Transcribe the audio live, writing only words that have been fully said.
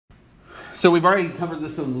So we've already covered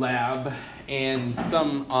this in lab and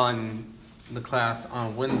some on the class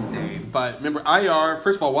on Wednesday. But remember IR,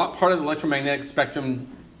 first of all, what part of the electromagnetic spectrum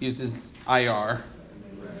uses IR?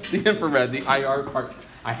 The infrared, the IR part.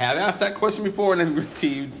 I have asked that question before and I've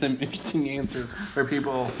received some interesting answers where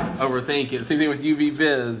people overthink it. Same thing with UV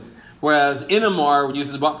vis. Whereas NMR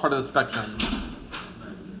uses what part of the spectrum?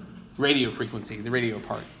 Radio frequency, the radio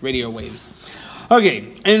part, radio waves.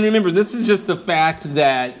 Okay, and remember, this is just the fact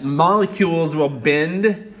that molecules will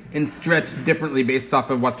bend and stretch differently based off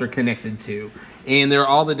of what they're connected to. And there are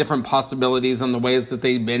all the different possibilities on the ways that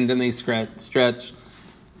they bend and they stretch.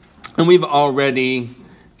 And we've already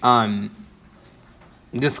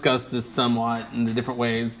discussed this somewhat in the different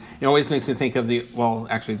ways. It always makes me think of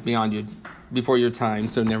actually it's before your time,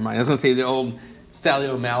 so never mind. I was going to say the old Sally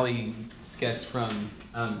O'Malley sketch from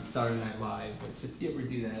Saturday Night Live, which if you ever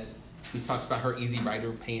do that, he talks about her Easy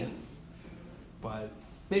Rider pants. But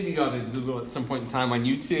maybe you got to Google at some point in time on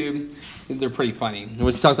YouTube. They're pretty funny,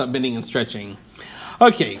 which talks about bending and stretching.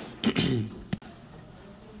 Okay.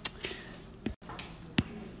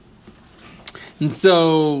 And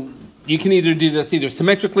so you can either do this either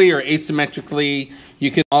symmetrically or asymmetrically.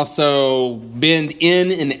 You can also bend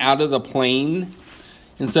in and out of the plane.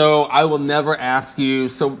 And so I will never ask you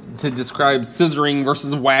to describe scissoring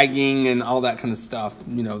versus wagging and all that kind of stuff.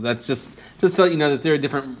 You know, that's just to let you know that there are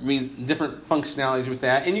different functionalities with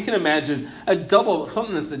that. And you can imagine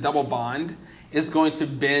something that's a double bond is going to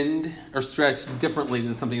bend or stretch differently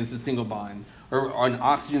than something that's a single bond. Or an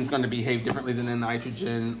oxygen is going to behave differently than a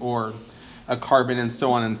nitrogen or a carbon and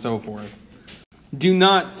so on and so forth. Do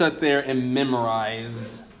not sit there and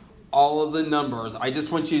memorize all of the numbers. I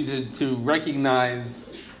just want you to recognize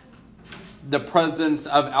the presence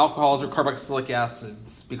of alcohols or carboxylic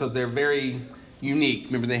acids because they're very unique.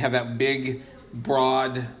 Remember, they have that big,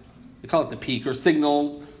 broad, we call it the peak or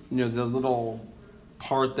signal, the little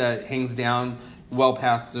part that hangs down well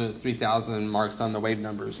past the 3,000 marks on the wave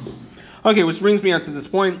numbers. Okay, which brings me up to this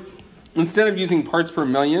point. Instead of using parts per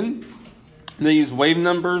million, they use wave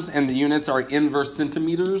numbers and the units are inverse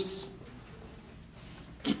centimeters.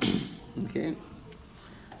 Okay,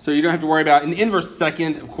 so you don't have to worry about an inverse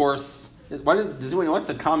second. Of course, does anyone know what's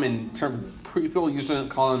a common term? People usually don't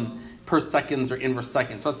call them per seconds or inverse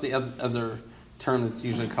seconds. What's the other term that's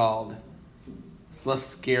usually called? It's less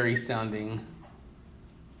scary sounding.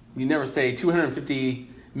 You never say 250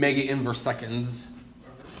 mega inverse seconds.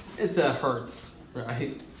 It's a hertz,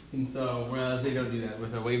 right? And so, whereas they don't do that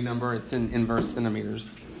with a wave number, it's in inverse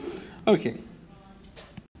centimeters. Okay.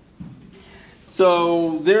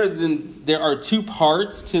 So there are two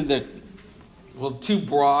parts to two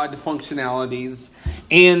broad functionalities,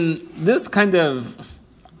 and this kind of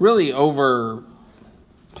really overplays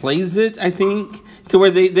it, I think, to where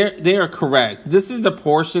they are correct. This is the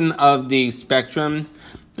portion of the spectrum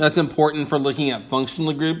that's important for looking at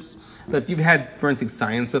functional groups. But if you've had forensic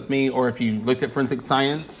science with me, or if you looked at forensic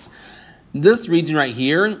science, this region right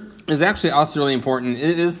here is actually also really important.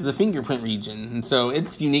 It is the fingerprint region, and so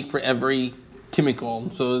it's unique for every chemical.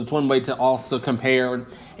 So it's one way to also compare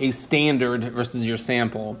a standard versus your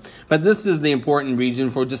sample. But this is the important region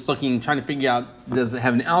for just trying to figure out, does it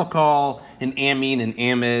have an alcohol, an amine, an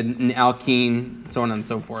amide, an alkene, so on and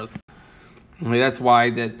so forth. Okay, that's why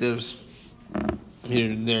that they're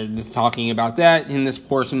just talking about that in this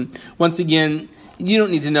portion. Once again, you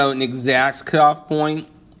don't need to know an exact cutoff point,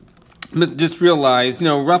 but just realize,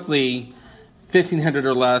 roughly 1,500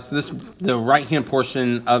 or less, the right-hand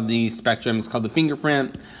portion of the spectrum is called the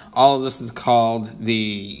fingerprint. All of this is called for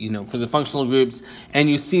the functional groups. And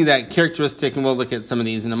you see that characteristic, and we'll look at some of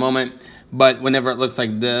these in a moment. But whenever it looks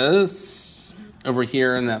like this, over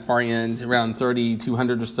here in that far end, around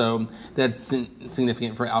 3,200 or so, that's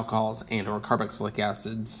significant for alcohols and or carboxylic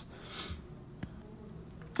acids.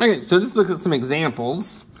 Okay, so just look at some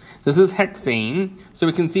examples. This is hexane. So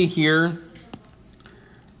we can see here,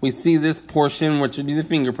 we see this portion, which would be the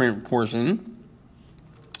fingerprint portion.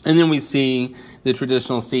 And then we see the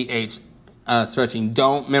traditional CH stretching.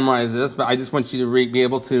 Don't memorize this, but I just want you to be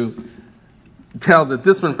able to tell that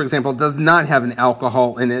this one, for example, does not have an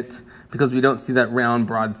alcohol in it because we don't see that round,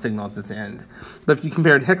 broad signal at this end. But if you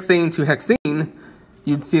compared hexane to hexene,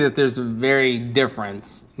 you'd see that there's a very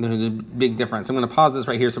difference. There's a big difference. I'm going to pause this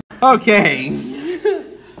right here. Okay.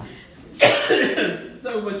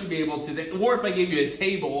 So what you'd be able to think, or if I gave you a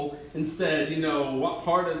table and said, what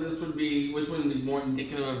part of this would be, which one would be more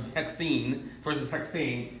indicative of hexene versus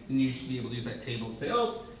hexane, then you should be able to use that table to say,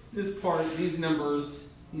 this part, these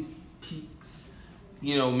numbers, these peaks,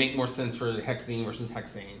 make more sense for hexene versus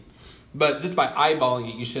hexane. But just by eyeballing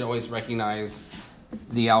it, you should always recognize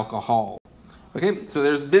the alcohol. Okay, so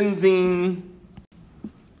there's benzene.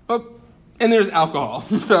 Oh, and there's alcohol.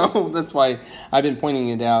 So that's why I've been pointing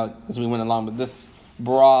it out as we went along. But this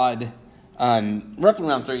broad, roughly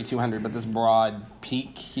around 3,200, but this broad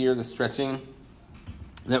peak here, the stretching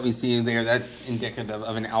that we see there, that's indicative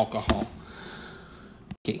of an alcohol.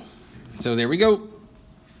 Okay, so there we go.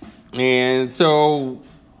 And so,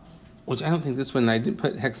 which I don't think this one, I did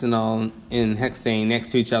put hexanol and hexane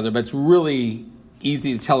next to each other, but it's really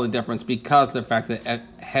easy to tell the difference because of the fact that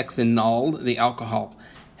hexanol, the alcohol,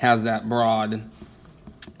 has that broad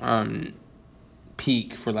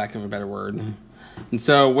peak, for lack of a better word. And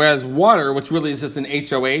so, whereas water, which really is just an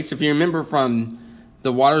HOH, if you remember from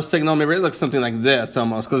the water signal, maybe it looks something like this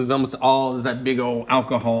almost, because it's almost all is that big old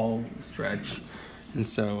alcohol stretch. And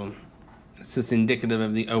so, it's just indicative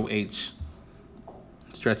of the OH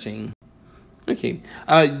stretching. Okay,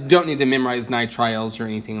 don't need to memorize nitriles or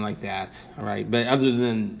anything like that, all right? But other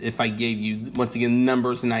than if I gave you, once again,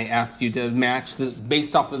 numbers and I asked you to match,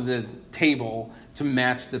 based off of the table, to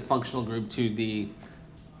match the functional group to the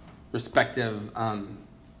respective,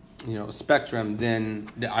 spectrum, then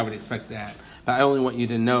I would expect that. But I only want you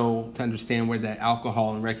to know, to understand where that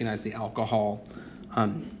alcohol and recognize the alcohol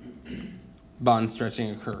bond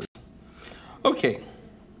stretching occurs. Okay.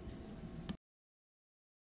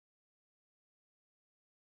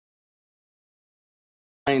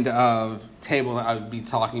 Kind of table that I would be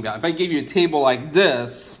talking about. If I gave you a table like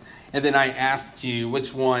this, and then I asked you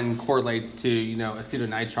which one correlates to,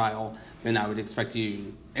 acetonitrile, then I would expect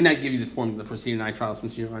you, and I'd give you the formula for acetonitrile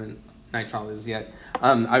since you don't know what nitrile is yet.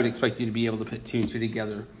 I would expect you to be able to put two and two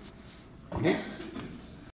together. Okay.